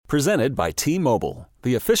Presented by T-Mobile,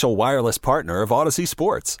 the official wireless partner of Odyssey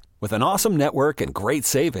Sports. With an awesome network and great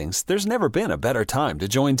savings, there's never been a better time to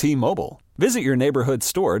join T-Mobile. Visit your neighborhood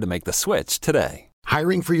store to make the switch today.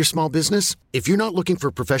 Hiring for your small business? If you're not looking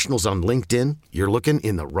for professionals on LinkedIn, you're looking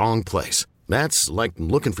in the wrong place. That's like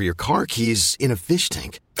looking for your car keys in a fish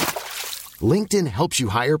tank. LinkedIn helps you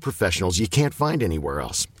hire professionals you can't find anywhere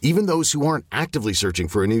else, even those who aren't actively searching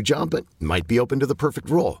for a new job but might be open to the perfect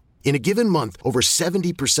role. In a given month, over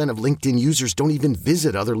 70% of LinkedIn users don't even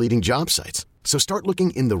visit other leading job sites. So start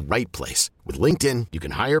looking in the right place. With LinkedIn, you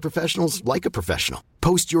can hire professionals like a professional.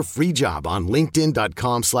 Post your free job on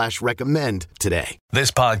linkedin.com/recommend today.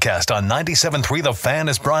 This podcast on 97.3 The Fan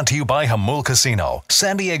is brought to you by Jamul Casino,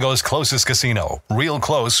 San Diego's closest casino. Real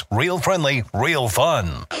close, real friendly, real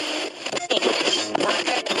fun.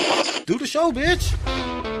 Do the show, bitch.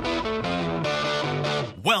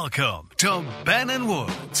 Welcome to Ben and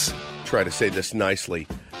Woods. Try to say this nicely.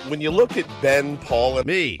 When you look at Ben, Paul, and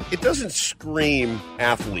me, it doesn't scream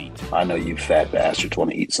athlete. I know you fat bastards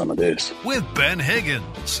want to eat some of this. With Ben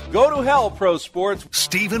Higgins. Go to hell, pro sports.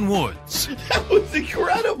 Stephen Woods. That was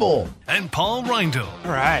incredible. And Paul Reindl.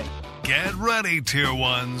 All right. Get ready, Tier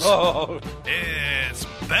 1s. Oh. It's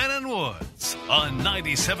Ben and Woods on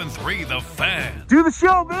 97.3 The Fan. Do the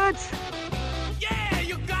show, bitch. Yeah,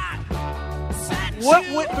 you got What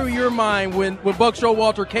went through your mind when Buck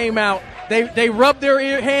Showalter came out? They rubbed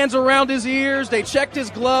their hands around his ears. They checked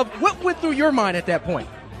his glove. What went through your mind at that point?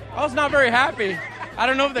 I was not very happy. I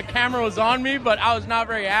don't know if the camera was on me, but I was not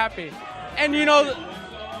very happy. And,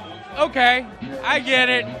 okay, I get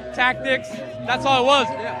it. Tactics, that's all it was.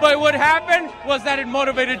 But what happened was that it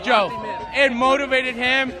motivated Joe. It motivated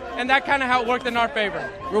him, and that kind of how it worked in our favor.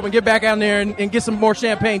 Ruben, get back out there and get some more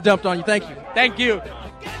champagne dumped on you. Thank you. Thank you.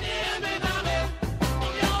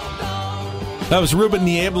 That was Ruben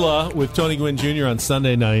Niebla with Tony Gwynn Jr. on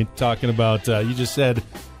Sunday night talking about, you just said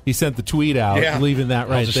he sent the tweet out, leaving that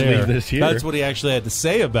right there. That's what he actually had to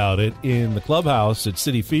say about it in the clubhouse at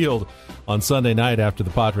Citi Field on Sunday night after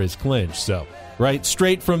the Padres clinch. So, right,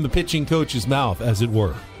 straight from the pitching coach's mouth, as it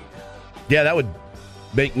were. Yeah, that would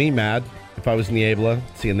make me mad if I was Niebla,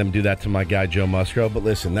 seeing them do that to my guy Joe Musgrove. But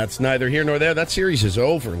listen, that's neither here nor there. That series is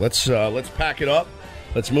over. Let's pack it up.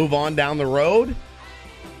 Let's move on down the road.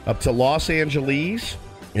 Up to Los Angeles,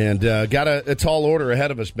 and got a tall order ahead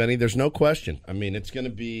of us, Benny. There's no question. I mean, it's going to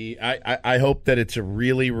be I hope that it's a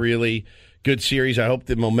really, really good series. I hope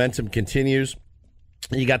the momentum continues.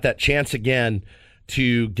 You got that chance again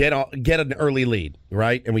to get an early lead,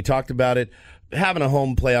 right? And we talked about it. Having a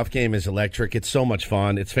home playoff game is electric. It's so much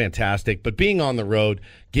fun. It's fantastic. But being on the road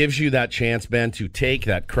gives you that chance, Ben, to take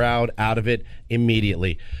that crowd out of it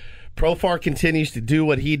immediately. Profar continues to do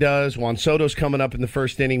what he does. Juan Soto's coming up in the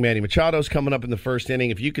first inning. Manny Machado's coming up in the first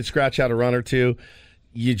inning. If you could scratch out a run or two,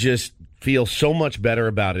 you just feel so much better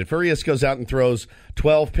about it. If Urias goes out and throws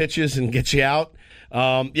 12 pitches and gets you out,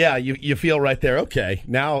 you feel right there, okay,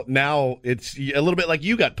 now it's a little bit like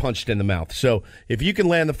you got punched in the mouth. So if you can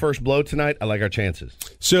land the first blow tonight, I like our chances.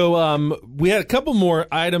 So we had a couple more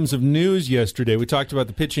items of news yesterday. We talked about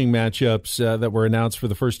the pitching matchups that were announced for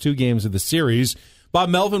the first two games of the series. Bob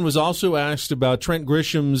Melvin was also asked about Trent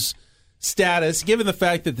Grisham's status, given the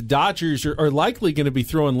fact that the Dodgers are likely going to be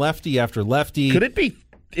throwing lefty after lefty. Could it be?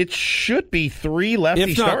 It should be three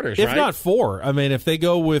lefty starters, right? If not four. I mean, if they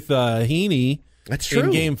go with Heaney That's true. in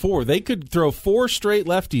Game 4, they could throw 4 straight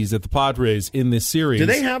lefties at the Padres in this series. Do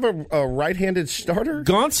they have a right-handed starter?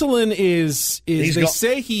 Gonsolin is they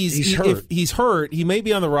say he's hurt. He's hurt. He may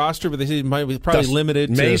be on the roster, but they say he might be probably limited.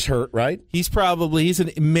 May's hurt, right? He's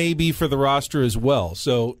a maybe for the roster as well.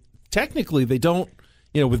 So technically, they don't.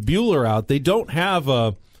 With Buehler out, they don't have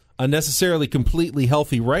a necessarily completely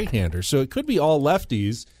healthy right-hander. So it could be all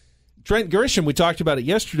lefties. Trent Grisham, we talked about it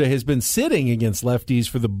yesterday, has been sitting against lefties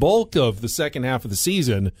for the bulk of the second half of the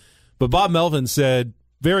season. But Bob Melvin said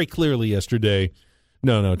very clearly yesterday,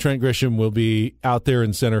 no, Trent Grisham will be out there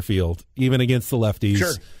in center field, even against the lefties.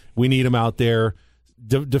 Sure. We need him out there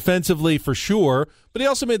defensively for sure. But he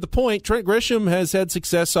also made the point, Trent Grisham has had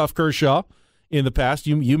success off Kershaw in the past.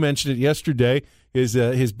 You mentioned it yesterday, his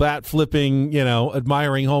bat flipping,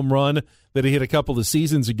 admiring home run that he hit a couple of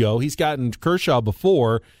seasons ago. He's gotten Kershaw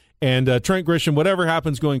before. And Trent Grisham, whatever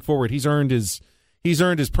happens going forward, he's earned his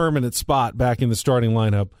permanent spot back in the starting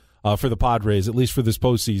lineup for the Padres, at least for this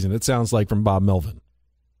postseason. It sounds like from Bob Melvin.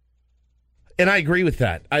 And I agree with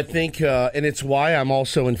that. I think, and it's why I'm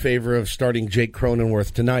also in favor of starting Jake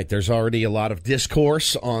Cronenworth tonight. There's already a lot of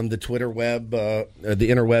discourse on the Twitter web, the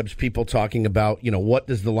interwebs, people talking about, what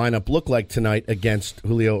does the lineup look like tonight against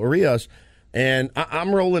Julio Urias? And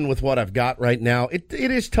I'm rolling with what I've got right now. It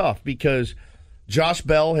is tough because Josh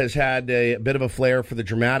Bell has had a bit of a flair for the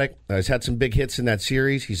dramatic. He's had some big hits in that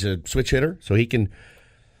series. He's a switch hitter, so he can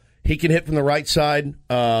hit from the right side.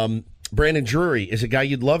 Brandon Drury is a guy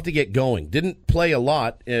you'd love to get going. Didn't play a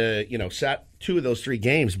lot, sat 2 of those 3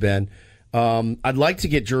 games, Ben. I'd like to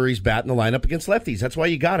get Drury's bat in the lineup against lefties. That's why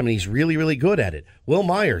you got him, and he's really, really good at it. Will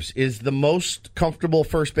Myers is the most comfortable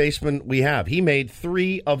first baseman we have. He made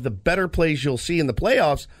 3 of the better plays you'll see in the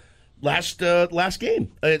playoffs last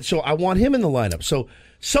game. So I want him in the lineup. So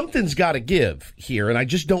something's got to give here, and I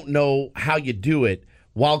just don't know how you do it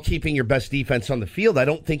while keeping your best defense on the field. I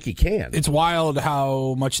don't think you can. It's wild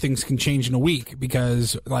how much things can change in a week,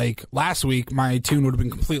 because like last week, my tune would have been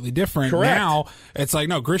completely different. Correct. Now it's like,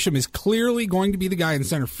 no, Grisham is clearly going to be the guy in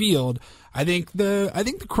center field. I think the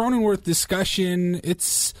Cronenworth discussion,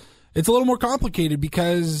 it's a little more complicated,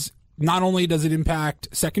 because not only does it impact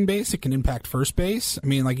second base, it can impact first base. I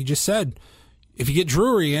mean, like you just said, if you get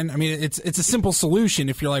Drury in, I mean, it's a simple solution.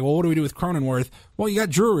 If you're like, well, what do we do with Cronenworth? Well, you got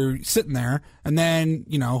Drury sitting there, and then,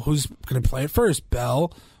 who's going to play it first,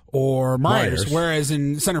 Bell or Myers? Whereas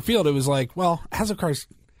in center field, it was like, well, Azokar's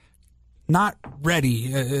not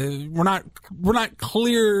ready. We're not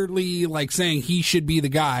clearly like saying he should be the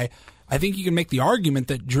guy. I think you can make the argument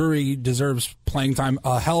that Drury deserves playing time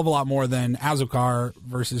a hell of a lot more than Azokar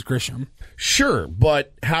versus Grisham. Sure,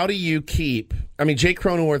 but how do you keep... I mean, Jake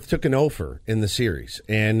Cronenworth took an offer in the series.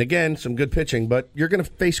 And again, some good pitching, but you're going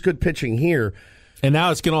to face good pitching here. And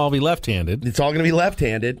now it's going to all be left-handed. It's all going to be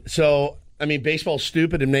left-handed. So, I mean, baseball's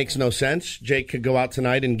stupid and makes no sense. Jake could go out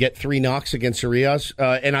tonight and get 3 knocks against Urias,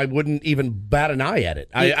 and I wouldn't even bat an eye at it.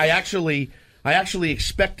 I actually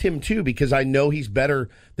expect him to, because I know he's better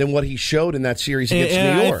than what he showed in that series against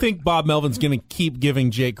New York. I think Bob Melvin's going to keep giving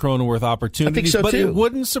Jake Cronenworth opportunities. I think so, but too. It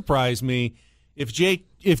wouldn't surprise me if Jake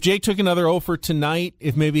took another offer tonight,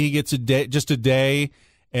 if maybe he gets just a day,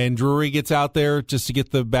 and Drury gets out there just to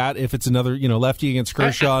get the bat. If it's another lefty against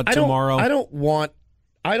Kershaw tomorrow,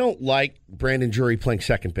 I don't like Brandon Drury playing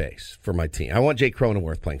second base for my team. I want Jake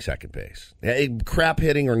Cronenworth playing second base. Crap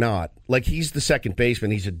hitting or not, like, he's the second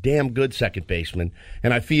baseman. He's a damn good second baseman,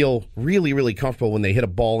 and I feel really, really comfortable when they hit a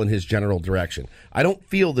ball in his general direction. I don't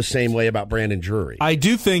feel the same way about Brandon Drury. I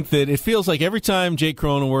do think that it feels like every time Jake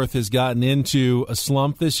Cronenworth has gotten into a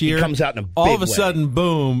slump this year, he comes out in a big all of a way. Sudden,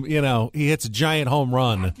 boom, he hits a giant home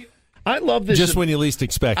run. I love this. Just when you least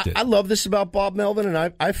expect it. I love this about Bob Melvin,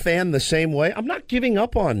 and I fan the same way. I'm not giving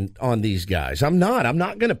up on these guys. I'm not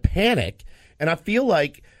going to panic. And I feel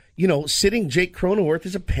like, sitting Jake Cronenworth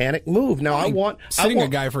is a panic move. Now, a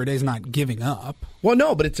guy for a day is not giving up. Well,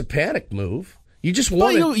 no, but it's a panic move. You just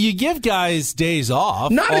want you give guys days off.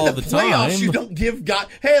 Not all in the playoffs. Time. You don't give guys.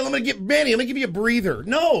 Hey, let me give you a breather.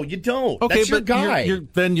 No, you don't. Okay, that's your but guy.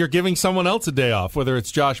 Then you're giving someone else a day off, whether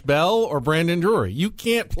it's Josh Bell or Brandon Drury. You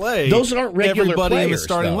can't play. Those aren't regular everybody players, in the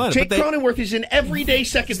starting lineup. Jake Cronenworth is an everyday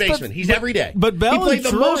second baseman. He's every day. But Bell he played and the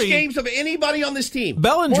Drury, most games of anybody on this team.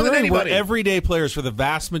 Bell and more than Drury were anybody. everyday players for the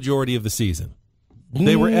vast majority of the season.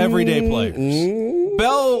 They were everyday players.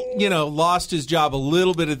 Bell, lost his job a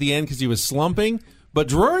little bit at the end because he was slumping. But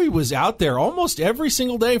Drury was out there almost every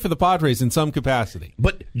single day for the Padres in some capacity.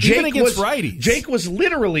 But even against righties. Jake was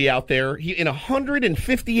literally out there in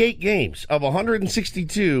 158 games of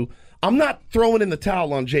 162. I'm not throwing in the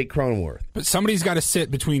towel on Jake Cronenworth. But somebody's got to sit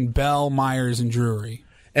between Bell, Myers, and Drury.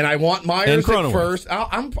 And I want Myers at first.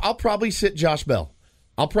 I'll probably sit Josh Bell.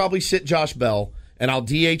 And I'll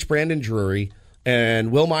DH Brandon Drury.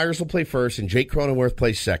 And Will Myers will play first, and Jake Cronenworth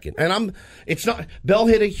plays second. And Bell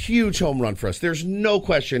hit a huge home run for us. There's no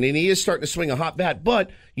question, and he is starting to swing a hot bat. But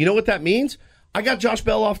you know what that means? I got Josh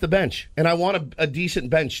Bell off the bench, and I want a decent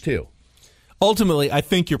bench too. Ultimately, I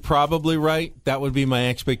think you're probably right. That would be my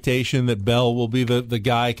expectation, that Bell will be the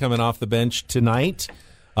guy coming off the bench tonight.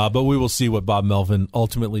 But we will see what Bob Melvin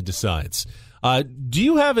ultimately decides. Do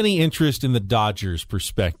you have any interest in the Dodgers'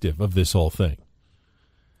 perspective of this whole thing?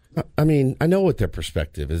 I mean, I know what their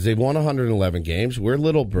perspective is. They've won 111 games. We're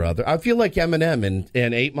little brother. I feel like Eminem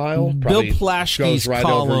and 8 Mile Bill Plaschke's right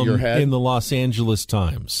column over your head. in the Los Angeles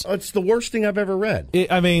Times. Oh, it's the worst thing I've ever read.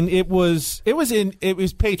 It was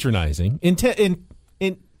patronizing. It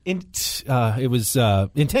was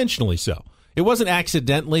intentionally so. It wasn't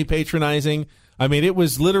accidentally patronizing. I mean, it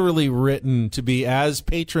was literally written to be as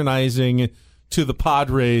patronizing to the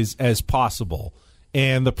Padres as possible.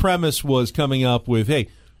 And the premise was coming up with, hey,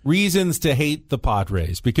 reasons to hate the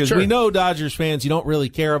Padres, because we know, Dodgers fans, you don't really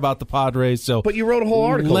care about the Padres. But you wrote a whole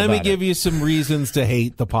article Let about me give you some reasons to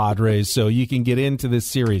hate the Padres so you can get into this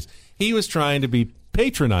series. He was trying to be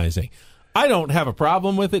patronizing. I don't have a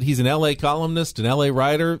problem with it. He's an L.A. columnist, an L.A.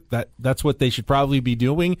 writer. That's what they should probably be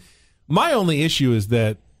doing. My only issue is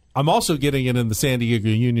that I'm also getting it in the San Diego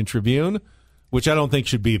Union-Tribune, which I don't think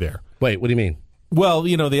should be there. Wait, what do you mean? Well,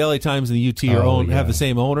 the LA Times and the UT have the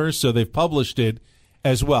same owners, so they've published it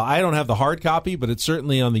as well. I don't have the hard copy, but it's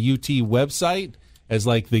certainly on the UT website as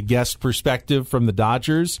like the guest perspective from the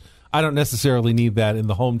Dodgers. I don't necessarily need that in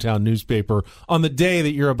the hometown newspaper on the day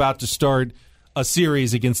that you're about to start a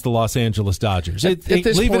series against the Los Angeles Dodgers. Leave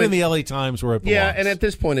it in the LA Times where it belongs. Yeah, and at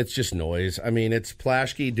this point, it's just noise. I mean, it's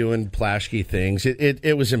Plaschke doing Plaschke things.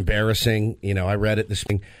 It was embarrassing. I read it this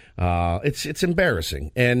morning. It's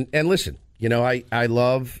embarrassing. And listen, I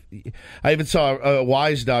even saw a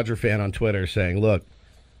wise Dodger fan on Twitter saying, look,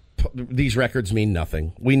 these records mean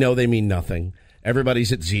nothing. We know they mean nothing.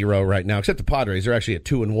 Everybody's at 0 right now, except the Padres. They're actually at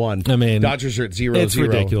 2-1. I mean, Dodgers are at 0-0. It's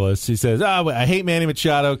ridiculous. He says, I hate Manny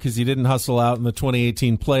Machado because he didn't hustle out in the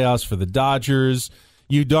 2018 playoffs for the Dodgers.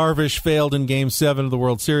 Yu Darvish failed in Game 7 of the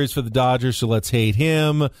World Series for the Dodgers, so let's hate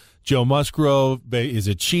him. Joe Musgrove is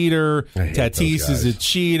a cheater. Tatis is a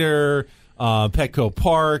cheater. Petco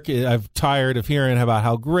Park, I'm tired of hearing about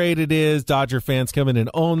how great it is. Dodger fans come in and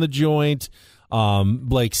own the joint.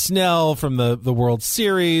 Blake Snell from the World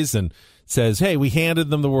Series and says, hey, we handed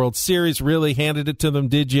them the World Series. Really handed it to them,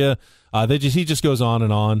 did you? He just goes on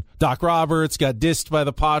and on. Doc Roberts got dissed by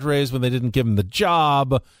the Padres when they didn't give him the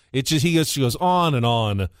job. He goes on and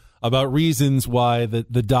on about reasons why the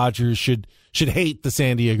Dodgers should hate the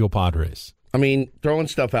San Diego Padres. I mean, throwing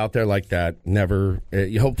stuff out there like that never.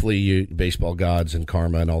 Hopefully, you baseball gods and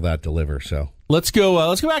karma and all that deliver. So let's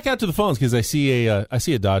go back out to the phones because I see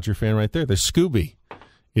a Dodger fan right there. There's Scooby.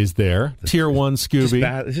 Is there Tier 1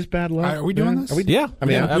 Scooby? Is this bad luck? Are we doing this? Yeah, I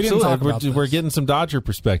mean, absolutely. We're getting some Dodger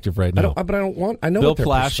perspective right now. I know Bill what their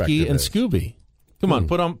Plaschke and is. Scooby. Come on,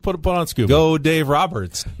 put on Scooby. Go, Dave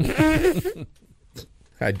Roberts.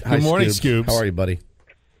 Hi, Good morning, Scoobs. How are you, buddy?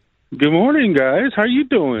 Good morning, guys. How you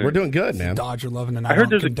doing? We're doing good, man. Dodger loving the night. I heard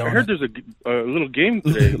there's a little game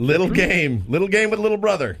today. little game with little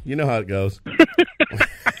brother. You know how it goes.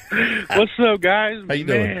 What's up, guys? How you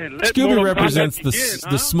doing? Scooby represents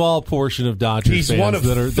the small portion of Dodgers fans one of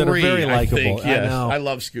that are very likable. I think, yes. I know. I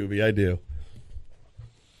love Scooby. I do.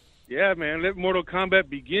 Yeah, man. Let Mortal Kombat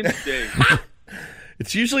begin today.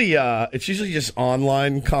 It's usually just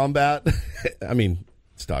online combat. I mean,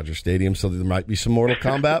 it's Dodger Stadium, so there might be some Mortal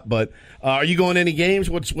Kombat. But are you going to any games?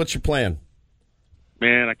 What's your plan?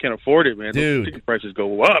 Man, I can't afford it, man. Dude. Those ticket prices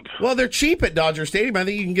go up. Well, they're cheap at Dodger Stadium. I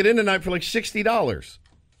think you can get in tonight for like $60.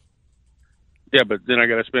 Yeah, but then I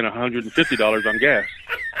got to spend $150 on gas.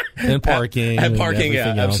 And parking. And parking,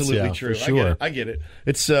 everything else. absolutely true. Sure. I get it.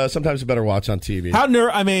 It's sometimes better watch on TV.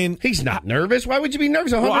 He's not nervous. Why would you be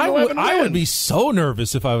nervous? I would be so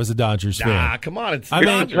nervous if I was a Dodgers fan. Nah, come on. It's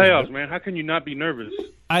playoffs, man. How can you not be nervous?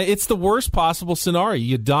 It's the worst possible scenario.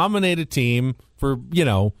 You dominate a team for,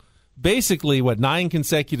 basically 9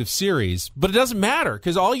 consecutive series, but it doesn't matter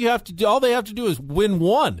because all they have to do is win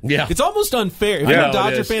one. Yeah, it's almost unfair. If you're a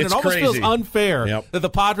Dodger fan, it almost feels unfair that the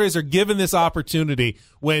Padres are given this opportunity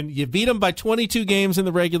when you beat them by 22 games in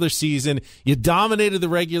the regular season, you dominated the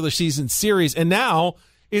regular season series, and now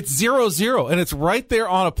it's 0-0, and it's right there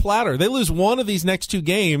on a platter. They lose one of these next 2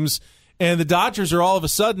 games, and the Dodgers are all of a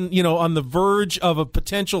sudden, on the verge of a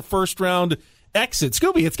potential first-round exit.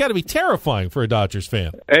 Scooby, it's got to be terrifying for a Dodgers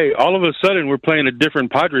fan. Hey, all of a sudden we're playing a different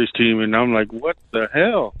Padres team, and I'm like, what the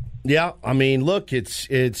hell? Yeah, I mean, look, it's.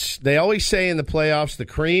 They always say in the playoffs, the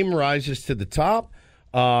cream rises to the top.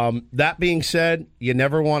 That being said, you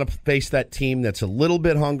never want to face that team that's a little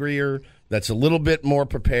bit hungrier, that's a little bit more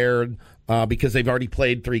prepared, because they've already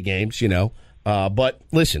played 3 games, But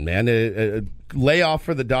listen, man, layoff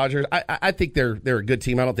for the Dodgers. I think they're a good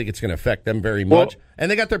team. I don't think it's going to affect them very much. And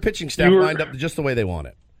they got their pitching staff lined up just the way they want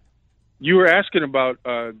it. You were asking about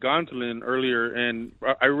Gonsolin earlier, and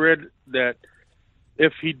I read that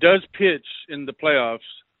if he does pitch in the playoffs,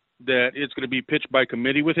 that it's going to be pitched by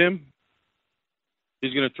committee with him.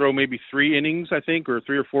 He's going to throw maybe 3 innings, I think, or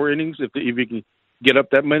 3 or 4 innings if he can get up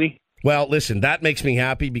that many. Well, listen, that makes me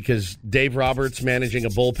happy because Dave Roberts managing a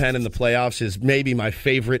bullpen in the playoffs is maybe my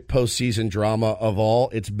favorite postseason drama of all.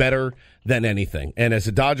 It's better than anything. And as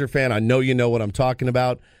a Dodger fan, I know you know what I'm talking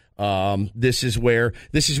about. This is where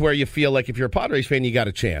you feel like if you're a Padres fan, you got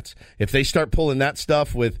a chance. If they start pulling that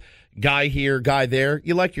stuff with guy here, guy there,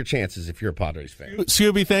 you like your chances if you're a Padres fan.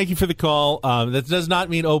 Scooby, thank you for the call. That does not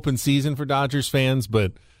mean open season for Dodgers fans,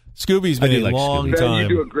 but Scooby's been a long time.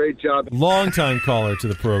 You do a great job. Long time caller to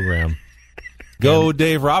the program. Go,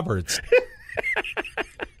 Dave Roberts.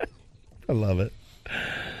 I love it.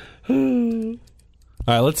 All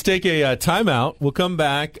right, let's take a timeout. We'll come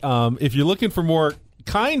back. If you're looking for more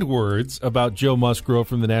kind words about Joe Musgrove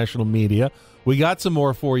from the national media. We got some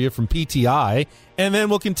more for you from PTI, and then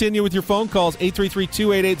we'll continue with your phone calls,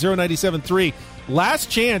 833-288-0973. Last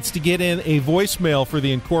chance to get in a voicemail for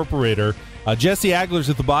the Incorporator. Jesse Agler's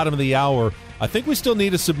at the bottom of the hour. I think we still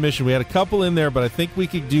need a submission. We had a couple in there, but I think we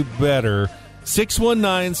could do better.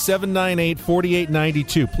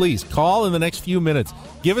 619-798-4892. Please call in the next few minutes.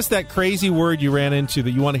 Give us that crazy word you ran into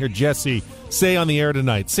that you want to hear Jesse say on the air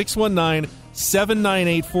tonight.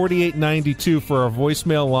 619-798-4892 for our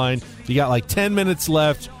voicemail line. You got like 10 minutes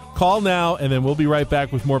left. Call now, and then we'll be right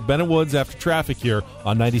back with more Bennett Woods after traffic here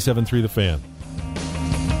on 97.3 The Fan.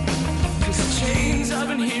 Chains I've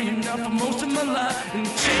been hearing now for most of my life, and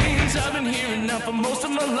chains I've been hearing now for most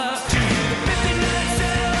of my life. The 59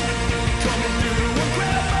 sound coming through on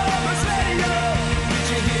Grandma's radio. Did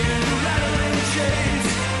you hear the rattling chains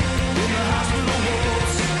in the hospital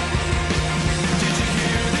walls? Did you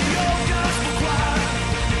hear the old gospel choir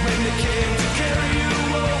when they came to carry you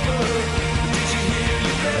over? Did you hear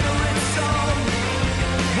your favorite song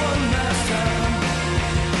one last time?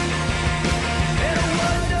 And I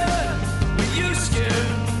wonder, were you scared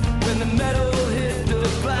when the metal hit the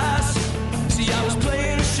glass? See, I was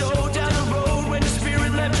playing a show down the road when the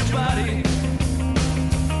spirit left your body.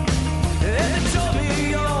 And they told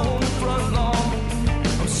me on the front lawn,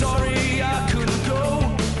 I'm sorry I couldn't go,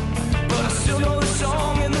 but I still know the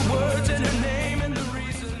song and the words and her name and the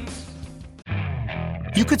reasons.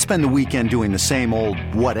 You could spend the weekend doing the same old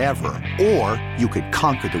whatever, or you could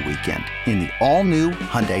conquer the weekend in the all-new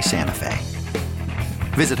Hyundai Santa Fe.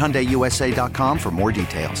 Visit HyundaiUSA.com for more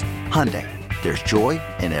details. Hyundai, there's joy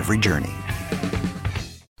in every journey.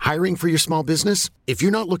 Hiring for your small business? If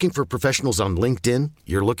you're not looking for professionals on LinkedIn,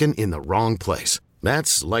 you're looking in the wrong place.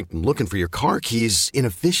 That's like looking for your car keys in a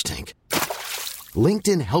fish tank.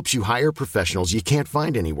 LinkedIn helps you hire professionals you can't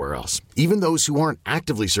find anywhere else, even those who aren't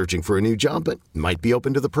actively searching for a new job but might be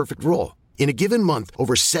open to the perfect role. In a given month,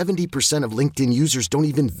 over 70% of LinkedIn users don't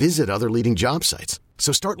even visit other leading job sites.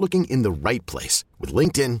 So start looking in the right place. With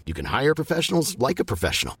LinkedIn, you can hire professionals like a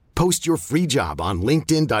professional. Post your free job on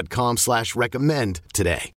linkedin.com/recommend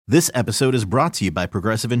today. This episode is brought to you by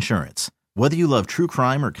Progressive Insurance. Whether you love true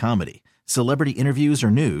crime or comedy, celebrity interviews or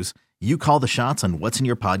news, you call the shots on what's in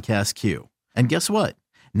your podcast queue. And guess what?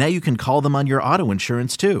 Now you can call them on your auto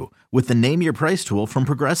insurance too with the Name Your Price tool from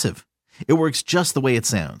Progressive. It works just the way it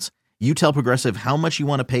sounds. You tell Progressive how much you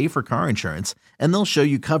want to pay for car insurance, and they'll show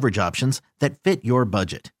you coverage options that fit your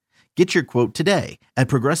budget. Get your quote today at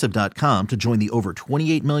Progressive.com to join the over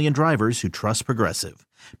 28 million drivers who trust Progressive.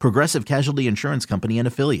 Progressive Casualty Insurance Company and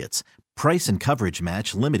Affiliates. Price and coverage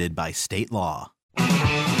match limited by state law.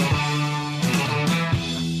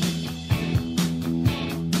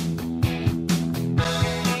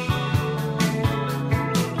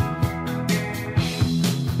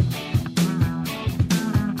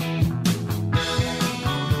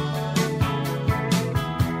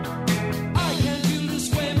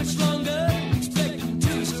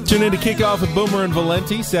 Tune in to Kickoff with Boomer and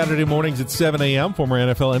Valenti, Saturday mornings at 7 a.m. Former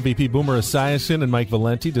NFL MVP Boomer Esiason and Mike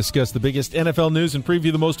Valenti discuss the biggest NFL news and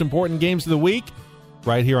preview the most important games of the week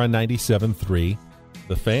right here on 97.3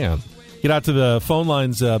 The Fan. Get out to the phone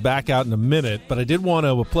lines back out in a minute, but I did want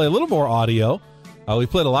to play a little more audio. We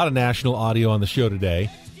played a lot of national audio on the show today,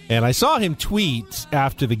 and I saw him tweet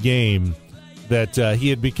after the game that he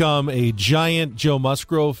had become a giant Joe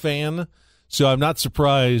Musgrove fan, so I'm not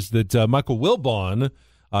surprised that Michael Wilbon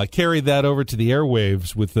carried that over to the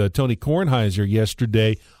airwaves with Tony Kornheiser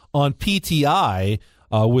yesterday on PTI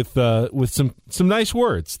with some nice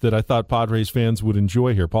words that I thought Padres fans would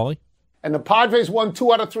enjoy here. Paulie? And the Padres won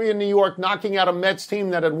 2 out of 3 in New York, knocking out a Mets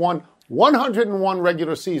team that had won 101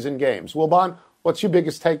 regular season games. Wilbon, what's your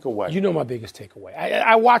biggest takeaway? You know my biggest takeaway.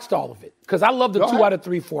 I watched all of it because I love the 2 out of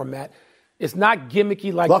 3 format. It's not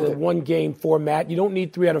gimmicky like the one-game format. You don't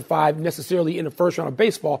need 3 out of 5 necessarily in the first round of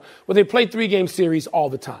baseball, where they play 3-game series all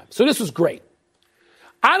the time. So this was great.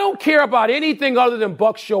 I don't care about anything other than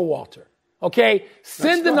Buck Showalter, okay?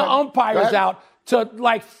 Sending the umpires out to,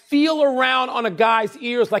 like, feel around on a guy's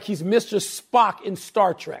ears like he's Mr. Spock in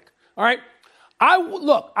Star Trek, all right?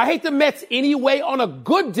 I hate the Mets anyway. On a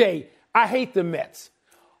good day, I hate the Mets.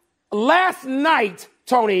 Last night,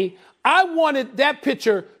 Tony, I wanted that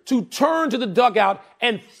pitcher to turn to the dugout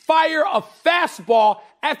and fire a fastball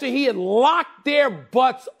after he had locked their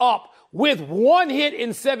butts up with 1 hit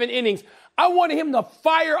in 7 innings. I wanted him to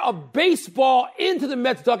fire a baseball into the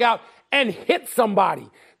Mets dugout and hit somebody.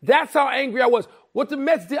 That's how angry I was. What the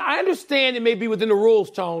Mets did, I understand it may be within the rules,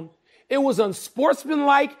 Tone. It was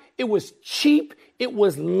unsportsmanlike. It was cheap. It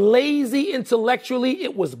was lazy intellectually.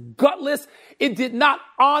 It was gutless. It did not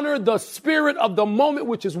honor the spirit of the moment,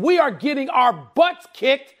 which is we are getting our butts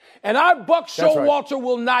kicked, and our Buck Showalter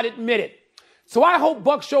will not admit it. So I hope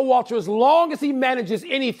Buck Showalter, as long as he manages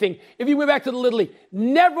anything, if he went back to the Little League,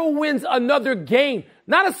 never wins another game.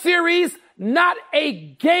 Not a series, not a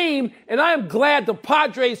game. And I am glad the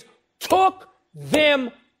Padres took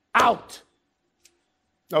them out.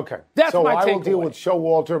 Okay. That's so my I will takeaway. deal with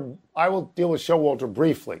Showalter. I will deal with Showalter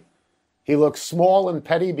briefly. He looks small and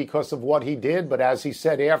petty because of what he did, but as he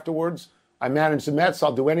said afterwards, I manage the Mets.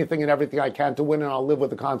 I'll do anything and everything I can to win, and I'll live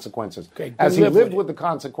with the consequences. Okay, as he live lived with with the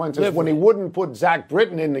consequences Live when with he it. wouldn't put Zach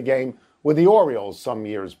Britton in the game with the Orioles some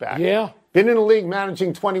years back. Yeah. Been in the league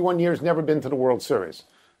managing 21 years, never been to the World Series.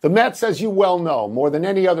 The Mets, as you well know, more than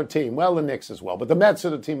any other team, well, the Knicks as well, but the Mets are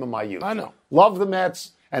the team of my youth. I know. Love the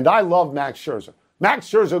Mets, and I love Max Scherzer. Max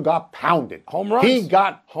Scherzer got pounded. Home runs. He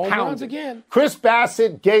got Home pounded. runs again. Chris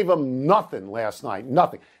Bassett gave him nothing last night.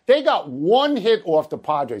 Nothing. They got one hit off the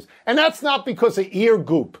Padres. And that's not because of ear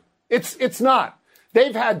goop. It's not.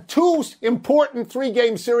 They've had two important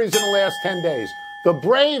 3-game series in the last 10 days. The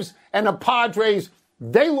Braves and the Padres,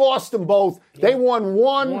 they lost them both. Yeah. They won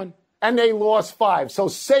one, and they lost 5. So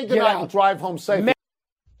say goodnight and drive home safe.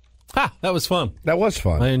 Ha, that was fun. That was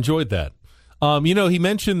fun. I enjoyed that. He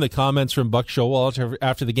mentioned the comments from Buck Showalter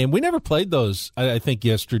after the game. We never played those, I think,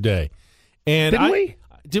 yesterday. And Didn't we?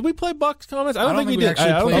 Did we play Buck's comments? I don't think we we did.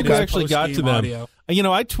 actually I don't think we played actually got to them. audio.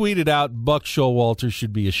 I tweeted out Buck Showalter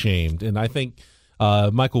should be ashamed, and I think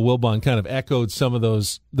Michael Wilbon kind of echoed some of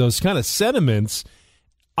those kind of sentiments.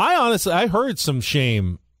 I heard some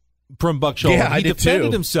shame from Buck Showalter. Yeah, he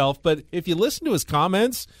defended himself, but if you listen to his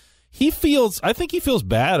comments, I think he feels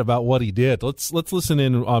bad about what he did. Let's listen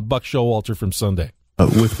in on Buck Showalter from Sunday.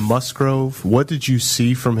 With Musgrove, what did you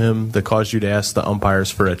see from him that caused you to ask the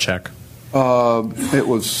umpires for a check? It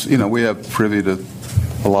was, we have privy to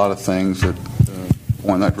a lot of things that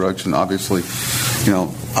point in that direction. Obviously,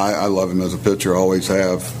 I love him as a pitcher, always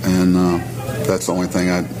have, and that's the only thing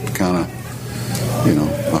I kind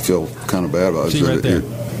of, I feel kind of bad about. See right there.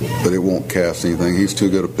 But it won't cast anything. He's too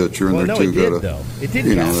good a pitcher, and they're too good. It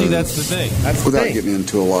did cast. See, that's the thing. Without getting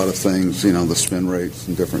into a lot of things, the spin rates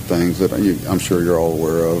and different things that I'm sure you're all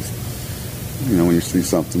aware of. When you see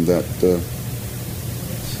something that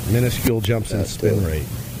minuscule jumps in spin rate,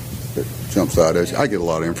 it jumps out at you. I get a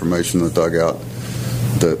lot of information in the dugout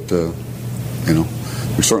that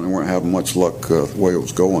we certainly weren't having much luck the way it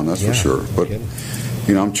was going. That's for sure. But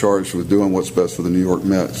I'm charged with doing what's best for the New York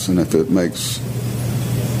Mets, and if it makes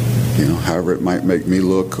however it might make me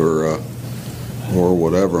look or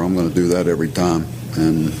whatever, I'm going to do that every time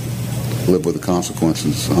and live with the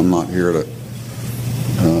consequences. I'm not here to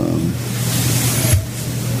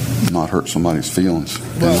not hurt somebody's feelings.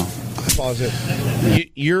 Well, pause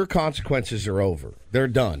it. Your consequences are over. They're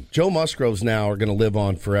done. Joe Musgroves now are going to live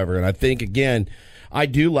on forever. And I think, again, I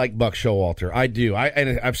do like Buck Showalter. I do.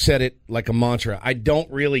 And I've said it like a mantra. I don't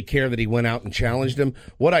really care that he went out and challenged him.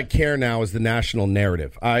 What I care now is the national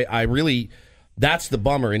narrative. I really, that's the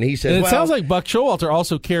bummer. And he said, and it sounds like Buck Showalter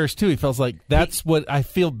also cares too. He feels like that's what I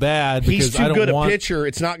feel bad because he's too I don't good want... a pitcher.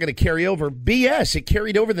 It's not going to carry over. BS. It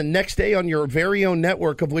carried over the next day on your very own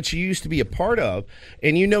network, of which you used to be a part of,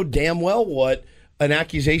 and you know damn well what an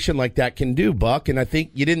accusation like that can do, Buck. And I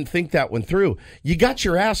think you didn't think that one through. You got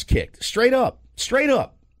your ass kicked straight up. Straight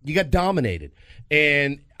up. You got dominated.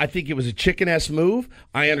 And I think it was a chicken-ass move.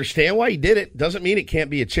 I understand why he did it. Doesn't mean it can't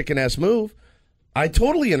be a chicken-ass move. I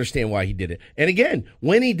totally understand why he did it. And again,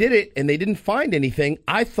 when he did it and they didn't find anything,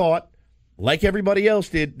 I thought, like everybody else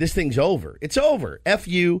did, this thing's over. It's over. F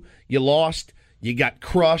you. You lost. You got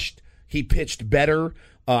crushed. He pitched better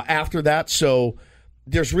after that. So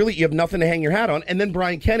you have nothing to hang your hat on. And then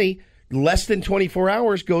Brian Kenny, less than 24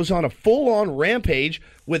 hours, goes on a full-on rampage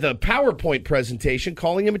with a PowerPoint presentation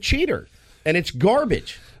calling him a cheater. And it's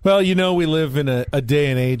garbage. Well, we live in a day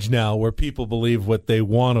and age now where people believe what they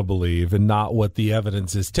want to believe and not what the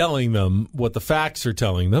evidence is telling them, what the facts are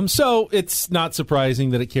telling them. So it's not surprising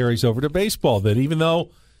that it carries over to baseball, that even though,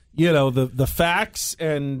 the facts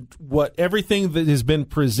and everything that has been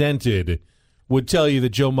presented would tell you that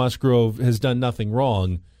Joe Musgrove has done nothing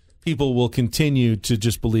wrong, people will continue to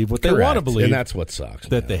just believe what they want to believe. And that's what sucks.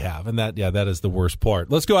 That they have. And that is the worst part.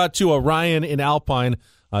 Let's go out to Ryan in Alpine,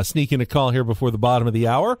 sneaking a call here before the bottom of the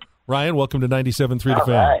hour. Ryan, welcome to 97.3 The Fan.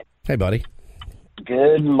 Right. Hey, buddy.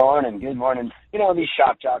 Good morning. Good morning. These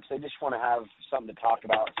shock jocks, they just want to have something to talk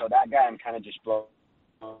about. So that guy, I'm kind of just blown.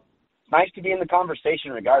 It's nice to be in the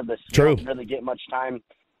conversation regardless. True. You don't really get much time,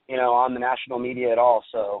 on the national media at all.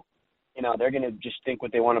 So they're going to just think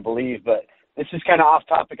what they want to believe. But this is kind of off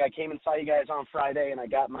topic. I came and saw you guys on Friday, and I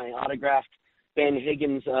got my autographed Ben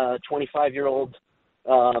Higgins 25-year-old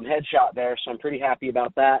headshot there, so I'm pretty happy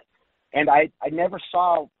about that. And I never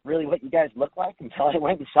saw really what you guys look like until I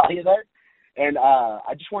went and saw you there. And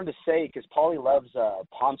I just wanted to say, because Paulie loves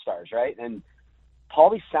Pawn Stars, right? And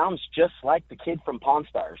Paulie sounds just like the kid from Pawn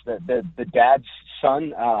Stars, the dad's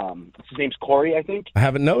son. His name's Corey, I think. I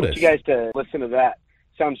haven't noticed. I want you guys to listen to that.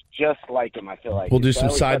 Sounds just like him, I feel like. We'll do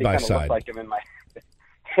some side-by-side. Like him in my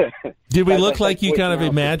Did we look like you kind of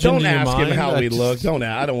imagined in your mind? Don't ask him how we look.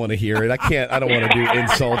 I don't want to hear it. I don't want to do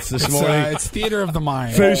insults this morning. It's theater of the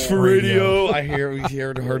mind. Face for radio. I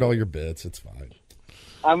heard all your bits. It's fine.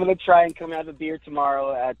 I'm going to try and come have a beer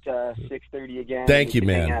tomorrow at 6:30 again. Thank you,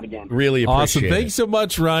 man. Really appreciate it. Awesome. Thanks so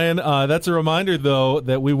much, Ryan. That's a reminder, though,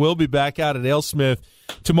 that we will be back out at AleSmith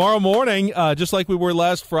tomorrow morning, just like we were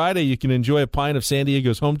last Friday. You can enjoy a pint of San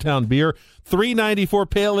Diego's hometown beer, $3.94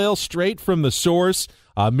 Pale Ale, straight from the source.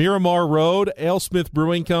 Miramar Road, AleSmith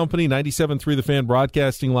Brewing Company, 97.3 The Fan,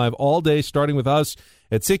 broadcasting live all day, starting with us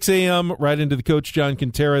at 6 a.m., right into the Coach John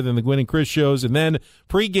Quintera, then the Gwynn and Chris shows, and then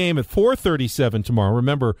pregame at 4:37 tomorrow.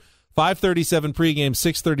 Remember, 5:37 pregame,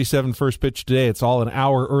 6:37 first pitch today. It's all an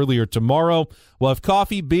hour earlier tomorrow. We'll have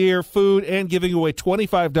coffee, beer, food, and giving away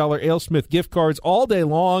 $25 AleSmith gift cards all day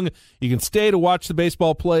long. You can stay to watch the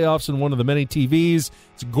baseball playoffs in one of the many TVs.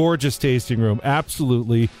 It's a gorgeous tasting room.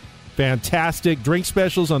 Absolutely fantastic. Drink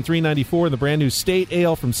specials on $3.94 and the brand new State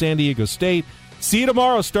Ale from San Diego State. See you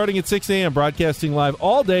tomorrow starting at 6 a.m., broadcasting live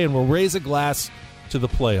all day, and we'll raise a glass to the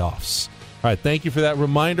playoffs. All right, thank you for that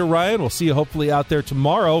reminder, Ryan. We'll see you hopefully out there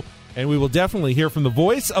tomorrow, and we will definitely hear from the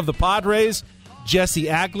voice of the Padres, Jesse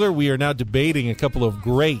Agler. We are now debating a couple of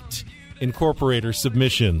great Incorporator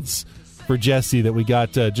submissions for Jesse that we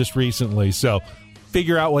got just recently. So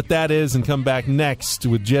figure out what that is and come back next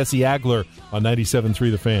with Jesse Agler on 97.3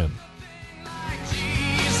 The Fan.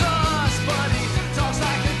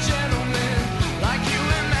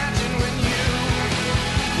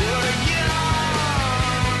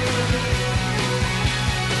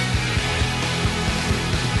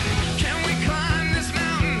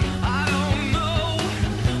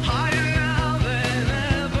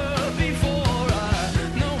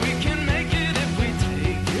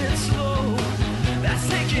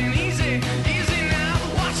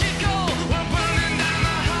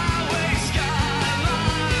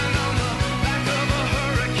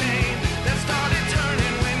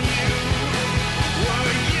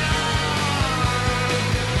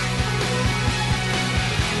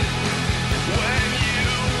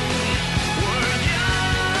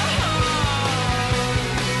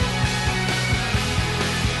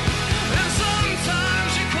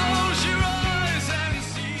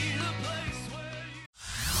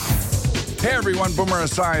 Hey everyone, Boomer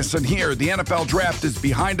Esiason here. The NFL Draft is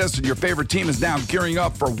behind us and your favorite team is now gearing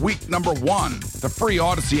up for week number 1. The free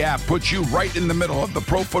Odyssey app puts you right in the middle of the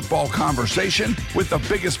pro football conversation with the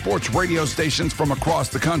biggest sports radio stations from across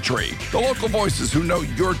the country. The local voices who know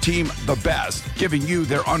your team the best, giving you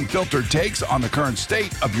their unfiltered takes on the current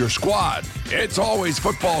state of your squad. It's always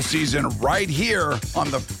football season right here on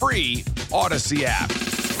the free Odyssey app.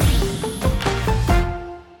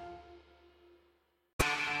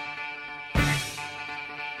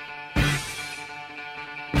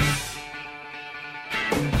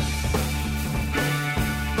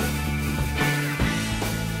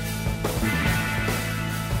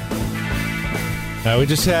 We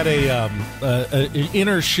just had an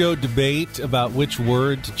inter-show debate about which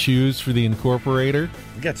word to choose for the Incorporator.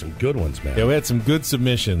 We got some good ones, man. Yeah, we had some good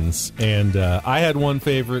submissions, and I had one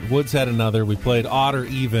favorite. Woods had another. We played odd or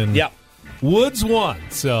even. Yep. Woods won,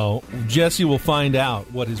 so Jesse will find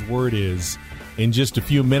out what his word is in just a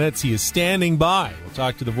few minutes. He is standing by. We'll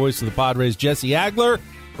talk to the voice of the Padres, Jesse Agler,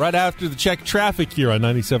 right after the check traffic here on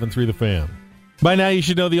 97.3 The Fan. By now, you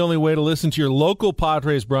should know the only way to listen to your local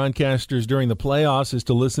Padres broadcasters during the playoffs is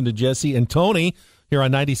to listen to Jesse and Tony here on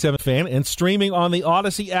 97 Fan and streaming on the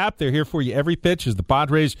Odyssey app. They're here for you every pitch as the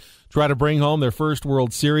Padres try to bring home their first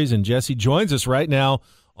World Series, and Jesse joins us right now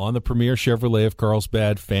on the premier Chevrolet of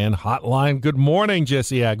Carlsbad Fan Hotline. Good morning,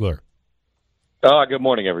 Jesse Agler. Good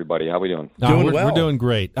morning, everybody. How are we doing? We're doing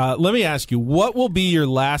great. Let me ask you, what will be your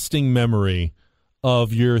lasting memory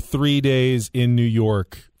of your 3 days in New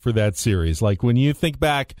York for that series? Like when you think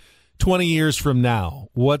back 20 years from now,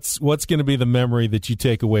 what's going to be the memory that you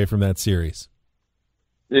take away from that series?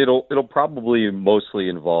 It'll probably mostly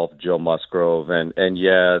involve Joe Musgrove and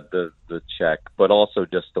the check, but also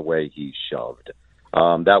just the way he shoved.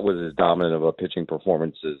 That was as dominant of a pitching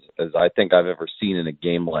performance as I think I've ever seen in a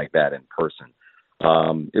game like that in person.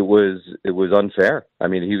 It was unfair. I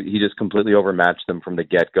mean, he just completely overmatched them from the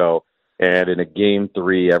get-go. And in a Game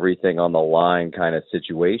 3, everything on the line kind of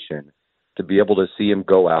situation, to be able to see him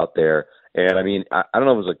go out there. And, I mean, I don't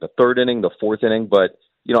know if it was like the third inning, the fourth inning, but,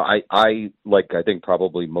 you know, I think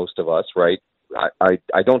probably most of us, right,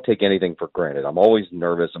 I don't take anything for granted. I'm always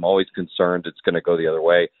nervous. I'm always concerned it's going to go the other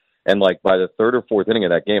way. And, like, by the third or fourth inning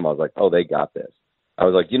of that game, I was like, oh, they got this. I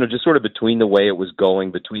was like, you know, just sort of between the way it was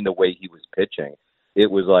going, between the way he was pitching, it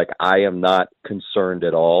was like, I am not concerned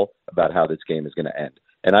at all about how this game is going to end.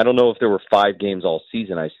 And I don't know if there were 5 games all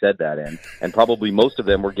season I said that in, and probably most of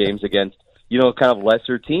them were games against, you know, kind of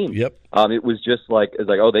lesser teams. It was just like,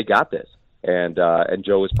 oh, they got this. And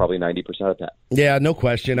Joe was probably 90% of that. Yeah, no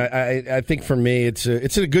question. I think for me, it's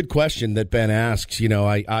a good question that Ben asks. You know,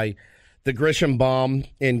 the Grisham bomb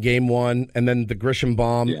in Game 1, and then the Grisham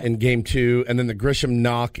bomb in Game 2, and then the Grisham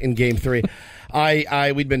knock in Game 3.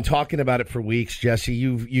 We'd been talking about it for weeks, Jesse.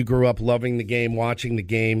 You grew up loving the game, watching the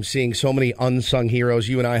game, seeing so many unsung heroes.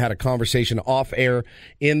 You and I had a conversation off air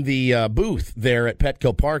in the booth there at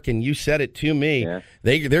Petco Park, and you said it to me. Yeah.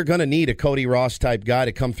 They're going to need a Cody Ross type guy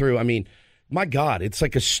to come through. I mean, my God, it's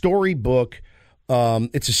like a storybook.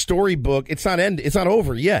 It's a storybook. It's not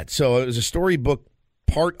over yet. So it was a storybook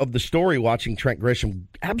part of the story, watching Trent Grisham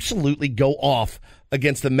absolutely go off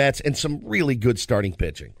against the Mets and some really good starting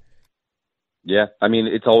pitching. Yeah, I mean,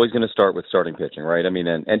 it's always going to start with starting pitching, right? I mean,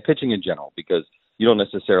 and pitching in general, because you don't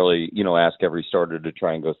necessarily, you know, ask every starter to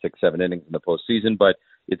try and go 6-7 innings in the postseason, but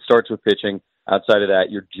it starts with pitching. Outside of that,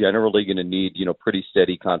 you're generally going to need, you know, pretty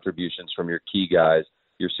steady contributions from your key guys,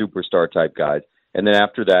 your superstar type guys. And then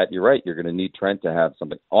after that, you're right, you're going to need Trent to have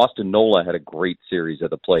something. Austin Nola had a great series at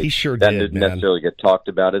the plate. He sure that did, didn't man. necessarily get talked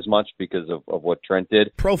about as much because of what Trent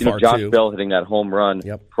did. Profar, you know, Josh too. Bell hitting that home run.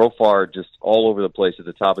 Yep. Profar just all over the place at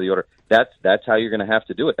the top of the order. That's how you're going to have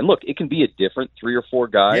to do it. And look, it can be a different 3 or 4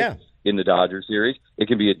 guys in the Dodgers series. It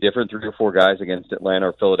can be a different 3 or 4 guys against Atlanta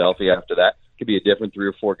or Philadelphia after that. It could be a different 3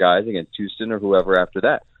 or 4 guys against Houston or whoever after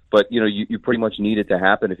that. But, you know, you pretty much need it to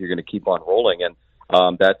happen if you're going to keep on rolling. And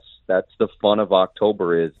that's the fun of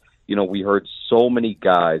October is, you know, we heard so many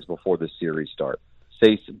guys before the series start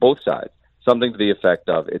say, both sides, something to the effect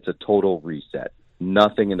of it's a total reset.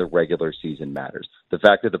 Nothing in the regular season matters. The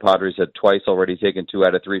fact that the Padres had twice already taken 2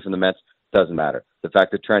 out of 3 from the Mets doesn't matter. The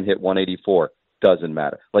fact that Trent hit 184 doesn't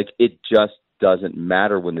matter. Like, it just doesn't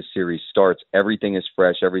matter when the series starts. Everything is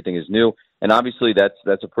fresh. Everything is new. And obviously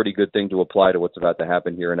that's a pretty good thing to apply to what's about to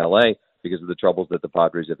happen here in L.A. because of the troubles that the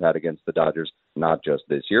Padres have had against the Dodgers, not just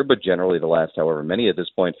this year, but generally the last however many at this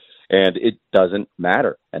point. And it doesn't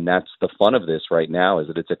matter. And that's the fun of this right now, is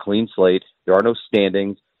that it's a clean slate. There are no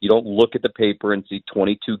standings. You don't look at the paper and see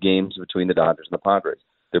 22 games between the Dodgers and the Padres.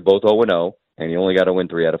 They're both 0-0, and you only got to win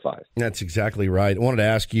 3 out of 5. That's exactly right. I wanted to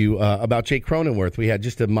ask you about Jake Cronenworth. We had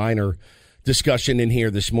just a minor discussion in here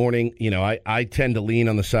this morning. You know, I tend to lean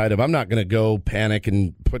on the side of I'm not going to go panic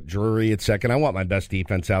and put Drury at second. I want my best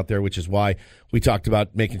defense out there, which is why we talked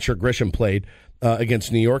about making sure Grisham played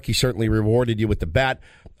against New York. He certainly rewarded you with the bat.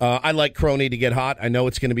 I like Croney to get hot. I know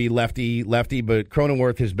it's going to be lefty, but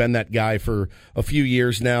Cronenworth has been that guy for a few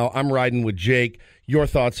years now. I'm riding with Jake. Your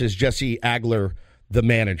thoughts as Jesse Agler, the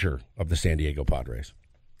manager of the San Diego Padres?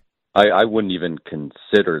 I wouldn't even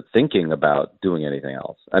consider thinking about doing anything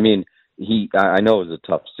else. I mean, I know it was a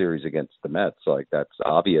tough series against the Mets, like that's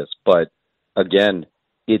obvious, but again,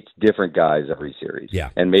 it's different guys every series. Yeah.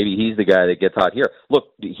 And maybe he's the guy that gets hot here. Look,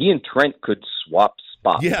 he and Trent could swap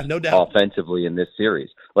spots no doubt. offensively in this series.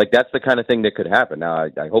 Like, that's the kind of thing that could happen. Now,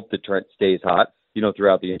 I hope that Trent stays hot, you know,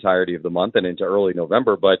 throughout the entirety of the month and into early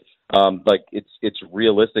November, but like it's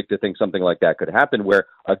realistic to think something like that could happen, where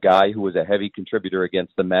a guy who was a heavy contributor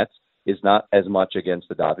against the Mets is not as much against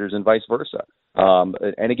the Dodgers, and vice versa.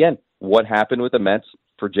 And again, what happened with the Mets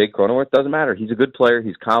for Jake Cronenworth doesn't matter. He's a good player.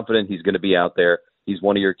 He's confident. He's going to be out there. He's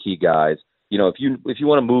one of your key guys. You know, if you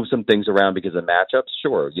want to move some things around because of matchups,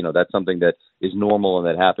 sure. You know, that's something that is normal and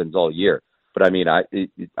that happens all year. But I mean,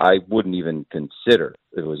 I wouldn't even consider,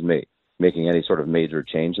 if it was me, making any sort of major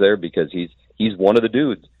change there, because he's one of the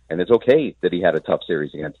dudes, and it's okay that he had a tough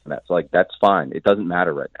series against the Mets. Like, that's fine. It doesn't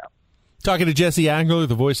matter right now. Talking to Jesse Agler,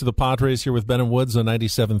 the voice of the Padres, here with Ben and Woods on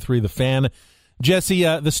 97.3 The Fan. Jesse,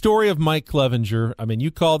 the story of Mike Clevinger, I mean,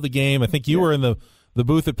 you called the game. I think you were in the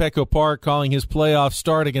booth at Petco Park calling his playoff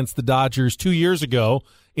start against the Dodgers 2 years ago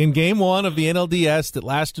in Game 1 of the NLDS that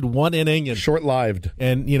lasted 1 inning. And short-lived.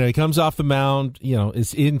 And, you know, he comes off the mound, you know,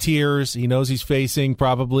 is in tears. He knows he's facing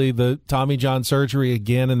probably the Tommy John surgery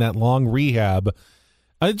again in that long rehab.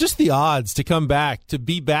 Just the odds to come back, to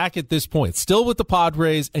be back at this point, still with the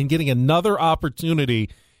Padres and getting another opportunity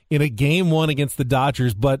in a Game 1 against the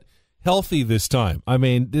Dodgers, but healthy this time. I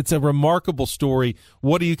mean, it's a remarkable story.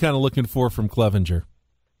 What are you kind of looking for from Clevenger?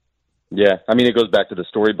 Yeah, I mean, it goes back to the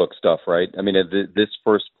storybook stuff, right? I mean, this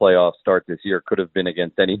first playoff start this year could have been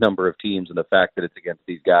against any number of teams, and the fact that it's against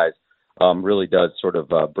these guys really does sort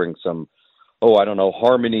of bring some,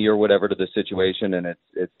 harmony or whatever to the situation, and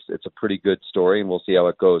it's a pretty good story, and we'll see how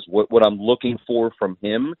it goes. What I'm looking for from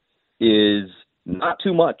him is not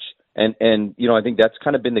too much, and I think that's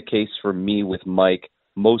kind of been the case for me with Mike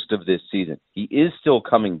most of this season. He is still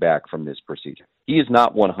coming back from this procedure. He is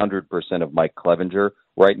not 100% of Mike Clevenger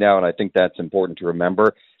right now, and I think that's important to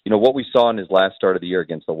remember. What we saw in his last start of the year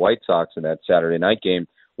against the White Sox in that Saturday night game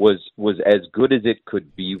was as good as it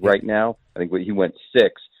could be right now. I think he went 6,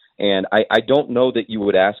 and I don't know that you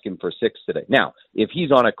would ask him for 6 today. Now, if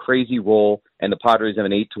he's on a crazy roll and the Padres have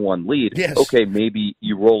an 8-1 lead, okay, maybe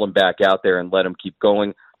you roll him back out there and let him keep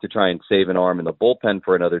going to try and save an arm in the bullpen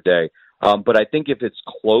for another day. But I think if it's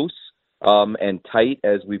close and tight,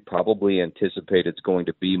 as we probably anticipate it's going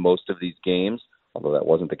to be most of these games, although that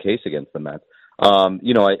wasn't the case against the Mets,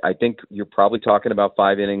 I think you're probably talking about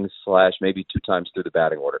 5 innings / maybe 2 times through the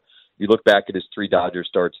batting order. You look back at his 3 Dodger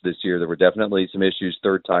starts this year, there were definitely some issues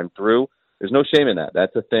third time through. There's no shame in that.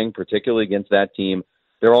 That's a thing, particularly against that team.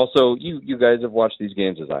 They're also, you guys have watched these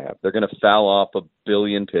games as I have. They're going to foul off a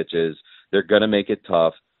billion pitches. They're going to make it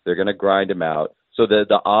tough. They're going to grind him out. So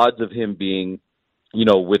the odds of him being,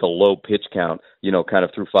 with a low pitch count, kind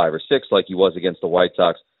of through 5 or 6 like he was against the White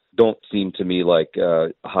Sox don't seem to me like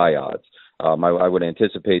high odds. I would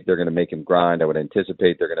anticipate they're going to make him grind. I would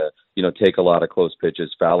anticipate they're going to, take a lot of close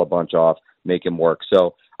pitches, foul a bunch off, make him work.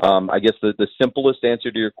 So I guess the simplest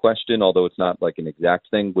answer to your question, although it's not like an exact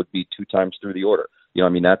thing, would be 2 times through the order.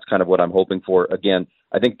 That's kind of what I'm hoping for. Again,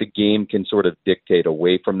 I think the game can sort of dictate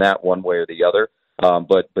away from that one way or the other.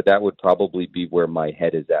 But that would probably be where my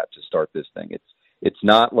head is at to start this thing. It's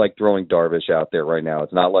not like throwing Darvish out there right now.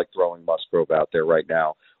 It's not like throwing Musgrove out there right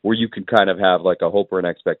now, where you can kind of have like a hope or an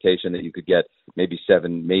expectation that you could get maybe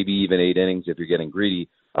 7, maybe even 8 innings if you're getting greedy.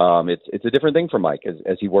 It's a different thing for Mike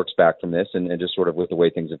as he works back from this and just sort of with the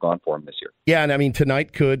way things have gone for him this year. Yeah, and I mean,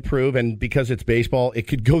 tonight could prove, and because it's baseball, it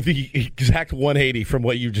could go the exact 180 from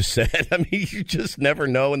what you just said. I mean, you just never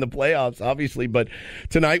know in the playoffs, obviously, but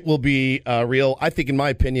tonight will be real, I think, in my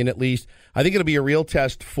opinion at least, I think it'll be a real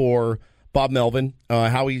test for Bob Melvin,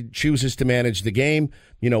 how he chooses to manage the game.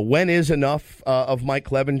 When is enough of Mike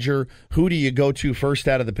Clevenger? Who do you go to first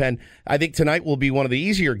out of the pen? I think tonight will be one of the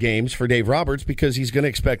easier games for Dave Roberts because he's going to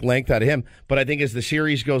expect length out of him. But I think as the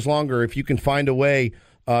series goes longer, if you can find a way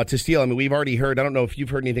to steal, I mean, we've already heard, I don't know if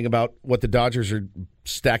you've heard anything about what the Dodgers are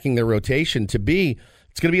stacking their rotation to be.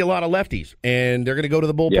 It's going to be a lot of lefties, and they're going to go to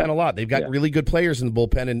the bullpen a lot. They've got really good players in the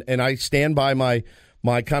bullpen, and I stand by my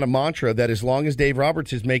kind of mantra that as long as Dave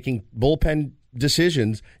Roberts is making bullpen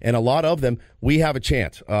decisions, and a lot of them, we have a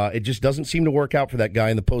chance. It just doesn't seem to work out for that guy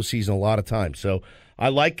in the postseason a lot of times. So I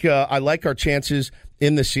like our chances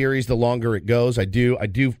in the series the longer it goes. I do.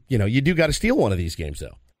 You do got to steal one of these games,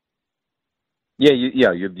 though. Yeah,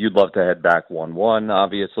 you'd love to head back 1-1,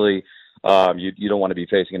 obviously. You don't want to be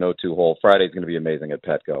facing an 0-2 hole. Friday's going to be amazing at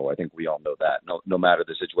Petco. I think we all know that, no matter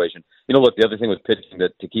the situation. Look, the other thing with pitching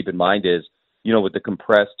to keep in mind is, with the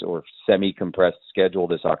compressed or semi-compressed schedule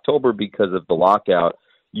this October because of the lockout,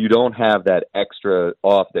 you don't have that extra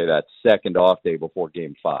off day, that second off day before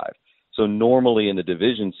Game 5. So normally in the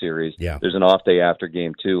division series, there's an off day after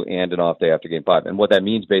Game 2 and an off day after Game 5. And what that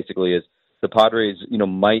means basically is the Padres,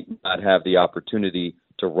 might not have the opportunity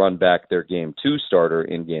to run back their Game 2 starter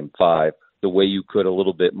in Game 5 the way you could a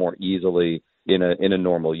little bit more easily in a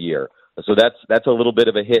normal year. So that's a little bit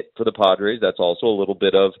of a hit for the Padres. That's also a little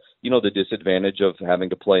bit of, the disadvantage of having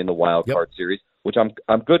to play in the wild card series, which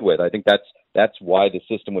I'm good with. I think that's why the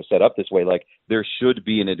system was set up this way. Like, there should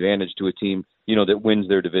be an advantage to a team, that wins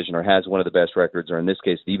their division or has one of the best records, or in this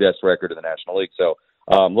case, the best record in the National League. So,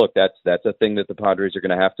 look, that's a thing that the Padres are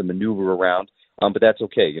going to have to maneuver around. But that's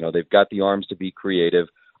okay. They've got the arms to be creative.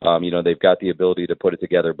 They've got the ability to put it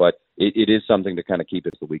together, but it is something to kind of keep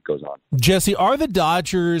as the week goes on. Jesse, are the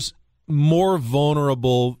Dodgers more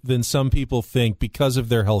vulnerable than some people think because of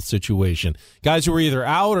their health situation? Guys who are either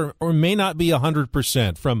out or may not be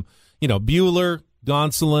 100% from, Buehler,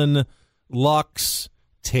 Gonsolin, Lux,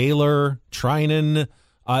 Taylor, Trinan.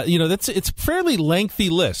 It's a fairly lengthy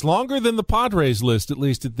list, longer than the Padres list, at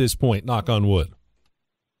least at this point, knock on wood.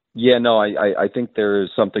 Yeah, no, I think there is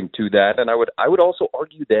something to that. And I would also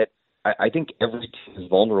argue that I think every team is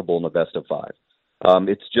vulnerable in the best of 5.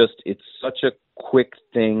 It's such a quick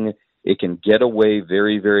thing. It can get away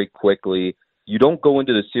very, very quickly. You don't go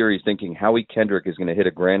into the series thinking Howie Kendrick is going to hit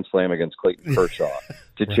a grand slam against Clayton Kershaw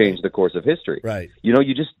to change the course of history. Right. You know,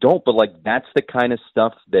 you just don't. But, like, that's the kind of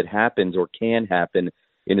stuff that happens or can happen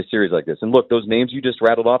in a series like this. And, look, those names you just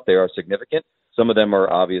rattled off, they are significant. Some of them are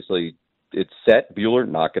obviously it's set. Buehler,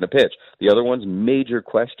 not going to pitch. The other one's major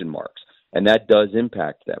question marks, and that does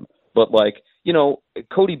impact them. But, like, you know,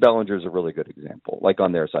 Cody Bellinger is a really good example, like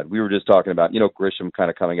on their side. We were just talking about, you know, Grisham kind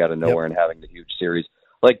of coming out of nowhere and having the huge series.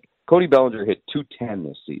 Like, Cody Bellinger hit .210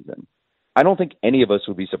 this season. I don't think any of us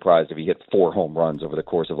would be surprised if he hit 4 home runs over the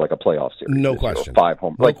course of, like, a playoff series. No question. Or 5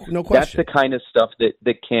 home runs. Like, no question. That's the kind of stuff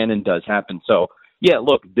that can and does happen. So, yeah,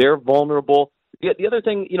 look, they're vulnerable. The other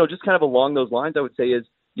thing, you know, just kind of along those lines, I would say is,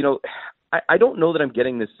 you know, I don't know that I'm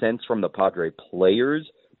getting this sense from the Padre players,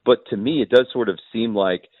 but to me it does sort of seem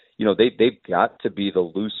like, you know, they've got to be the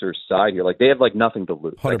looser side here. Like, they have, like, nothing to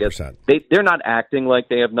lose. 100%. They're not acting like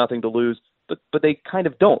they have nothing to lose, but they kind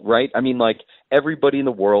of don't, right? I mean, like, everybody in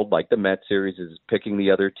the world, like the Mets series, is picking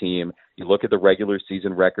the other team. You look at the regular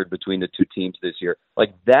season record between the two teams this year.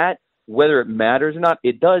 Like, that, whether it matters or not,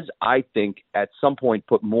 it does, I think, at some point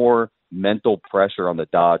put more mental pressure on the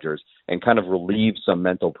Dodgers and kind of relieve some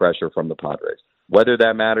mental pressure from the Padres. Whether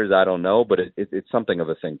that matters, I don't know, but it's something of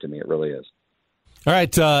a thing to me. It really is. All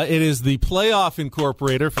right, it is the Playoff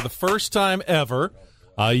Incorporator. For the first time ever,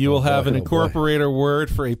 you will have an Incorporator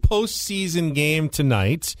word for a postseason game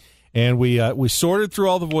tonight. And we sorted through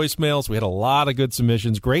all the voicemails. We had a lot of good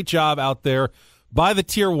submissions. Great job out there by the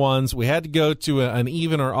Tier 1s. We had to go to an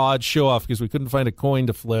even or odd show-off because we couldn't find a coin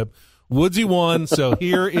to flip. Woodsy won, so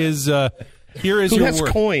here is Who your has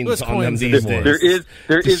word. coins on them these days?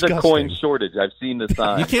 There is a coin shortage. I've seen the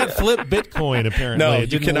sign. You can't flip Bitcoin, apparently. No, it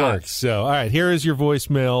didn't you cannot. work. So, all right, here is your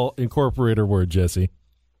voicemail Incorporator word, Jesse.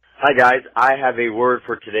 Hi, guys. I have a word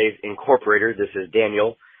for today's Incorporator. This is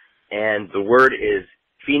Daniel, and the word is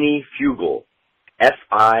finifugal.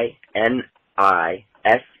 F-I-N-I-F-U-G-A-L.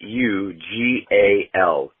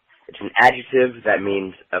 It's an adjective that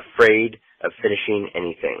means afraid of finishing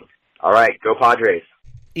anything. All right, go Padres.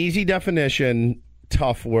 Easy definition,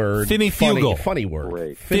 tough word. Finifugal. Funny word.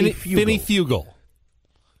 Great. Finifugal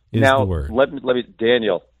is now, the word. let me,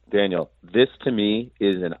 Daniel, this to me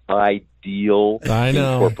is an ideal I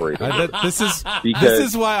know. Incorporator. This is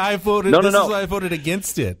why I voted. This is why I voted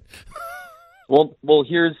against it. Well,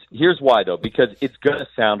 here's why though, because it's gonna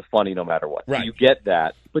sound funny no matter what. Right. So you get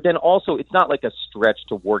that, but then also it's not like a stretch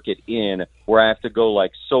to work it in where I have to go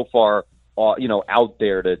like so far, out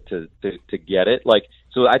there to get it. Like,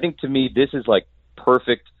 so I think to me this is like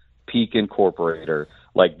perfect peak Incorporator.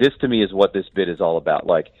 Like, this to me is what this bit is all about.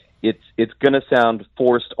 Like, it's gonna sound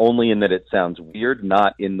forced only in that it sounds weird,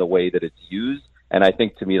 not in the way that it's used. And I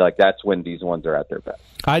think to me, like, that's when these ones are at their best.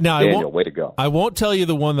 Daniel, way to go. I won't tell you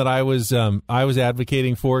the one that I was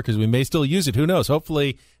advocating for because we may still use it. Who knows?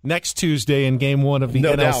 Hopefully next Tuesday in Game 1 of the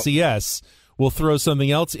NLCS, we'll throw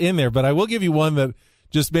something else in there. But I will give you one that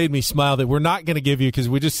just made me smile that we're not going to give you because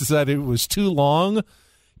we just decided it was too long.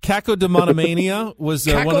 Cacodemoniomania was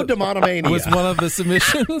one of the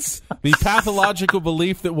submissions. The pathological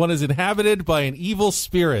belief that one is inhabited by an evil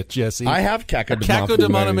spirit, Jesse. I have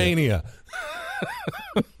cacodemoniomania.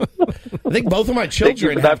 I think both of my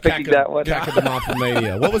children have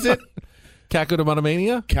cacodemoniomania. What was it?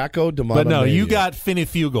 Cacodemoniomania? Cacodemoniomania. But no, you got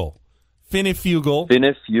finifugal. Finifugal.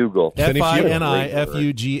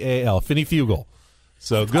 F-I-N-I-F-U-G-A-L. Finifugal.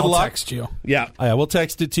 So good luck. I'll text you. Yeah. We'll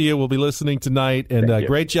text it to you. We'll be listening tonight. And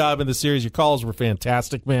great job in the series. Your calls were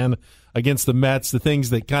fantastic, man, against the Mets. The things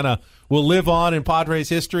that kind of will live on in Padres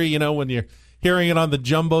history, you know, when you're hearing it on the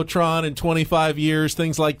Jumbotron in 25 years,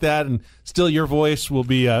 things like that. And still your voice will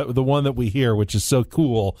be the one that we hear, which is so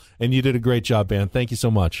cool. And you did a great job, man. Thank you so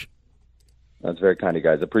much. That's very kind of you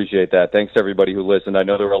guys. Appreciate that. Thanks to everybody who listened. I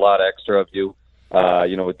know there were a lot extra of you.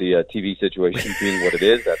 With the TV situation being what it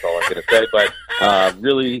is, that's all I'm going to say. But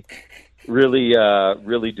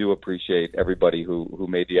really do appreciate everybody who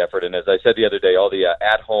made the effort. And as I said the other day, all the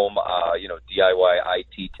at-home, DIY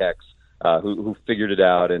IT techs who figured it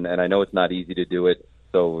out. And I know it's not easy to do it.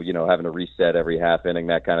 So, having to reset every half inning,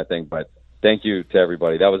 that kind of thing. But thank you to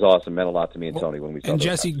everybody. That was awesome. Meant a lot to me and Tony when we saw And those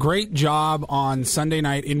Jesse, guys. great job on Sunday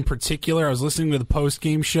night in particular. I was listening to the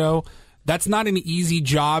post-game show. That's not an easy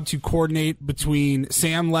job to coordinate between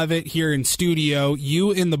Sam Levitt here in studio,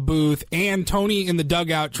 you in the booth, and Tony in the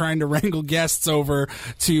dugout trying to wrangle guests over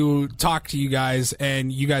to talk to you guys.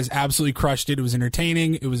 And you guys absolutely crushed it. It was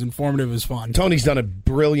entertaining. It was informative. It was fun. Tony's done a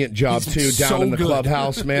brilliant job, He's down so in the good.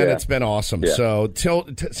 clubhouse, man. Yeah. It's been awesome. Yeah. So,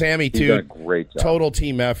 Sammy, He's too. done a great job. Total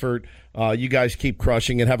team effort. You guys keep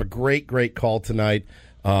crushing and have a great, great call tonight.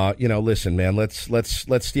 Listen, man,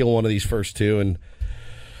 let's steal one of these first two and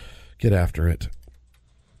get after it.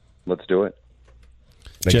 Let's do it.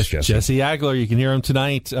 Thanks, Jesse. Jesse Agler, you can hear him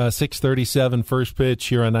tonight, 6:37 first pitch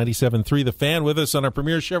here on 97.3 The Fan, with us on our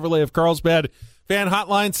Premier Chevrolet of Carlsbad Fan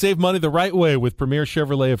Hotline. Save money the right way with Premier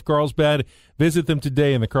Chevrolet of Carlsbad. Visit them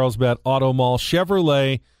today in the Carlsbad Auto Mall.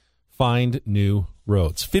 Chevrolet, find new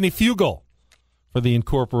roads. Finney Fugel for the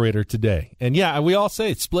Incorporator today. And yeah, we all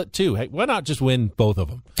say it's split two. Hey, why not just win both of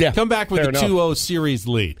them? Yeah, come back with a 2-0 series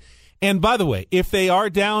lead. And by the way, if they are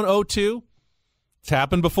down 0-2, it's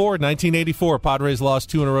happened before. 1984, Padres lost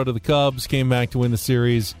 2 in a row to the Cubs, came back to win the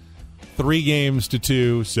series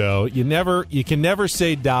 3-2. So you can never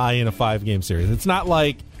say die in a 5-game series. It's not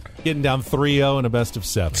like getting down 3-0 in a best of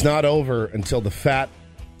 7. It's not over until the fat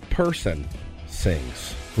person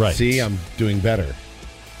sings. Right. See, I'm doing better.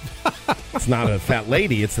 It's not a fat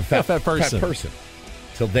lady, it's the fat person.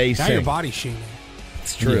 Till they now sing. you're body shaming.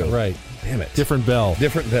 It's true. Yeah, right. Damn it. Different bell.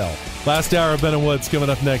 Last hour of Ben and Woods coming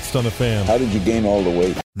up next on The Fan. How did you gain all the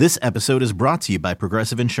weight? This episode is brought to you by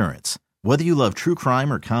Progressive Insurance. Whether you love true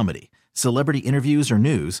crime or comedy, celebrity interviews or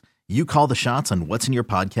news, you call the shots on what's in your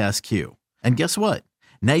podcast queue. And guess what?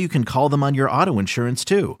 Now you can call them on your auto insurance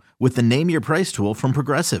too with the Name Your Price tool from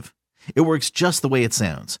Progressive. It works just the way it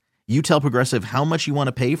sounds. You tell Progressive how much you want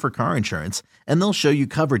to pay for car insurance, and they'll show you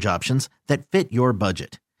coverage options that fit your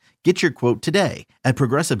budget. Get your quote today at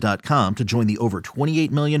Progressive.com to join the over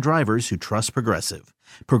 28 million drivers who trust Progressive.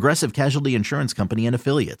 Progressive Casualty Insurance Company and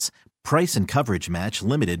Affiliates. Price and coverage match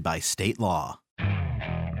limited by state law.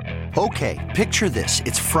 Okay, picture this.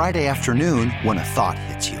 It's Friday afternoon when a thought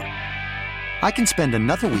hits you. I can spend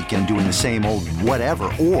another weekend doing the same old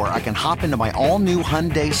whatever, or I can hop into my all-new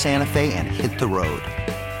Hyundai Santa Fe and hit the road.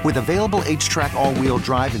 With available H-Track all-wheel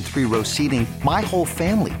drive and 3-row seating, my whole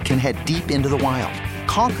family can head deep into the wild.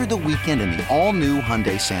 Conquer the weekend in the all-new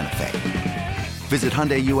Hyundai Santa Fe. Visit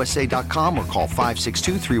HyundaiUSA.com or call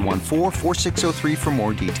 562-314-4603 for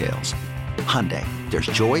more details. Hyundai, there's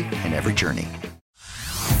joy in every journey.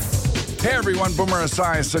 Hey everyone, Boomer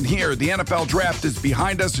Esiason here. The NFL Draft is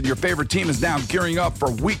behind us and your favorite team is now gearing up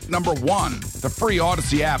for week number 1. The free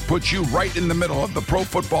Odyssey app puts you right in the middle of the pro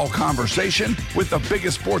football conversation with the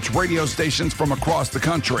biggest sports radio stations from across the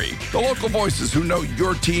country. The local voices who know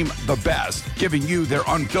your team the best, giving you their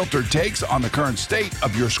unfiltered takes on the current state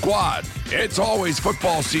of your squad. It's always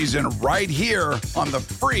football season right here on the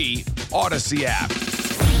free Odyssey app.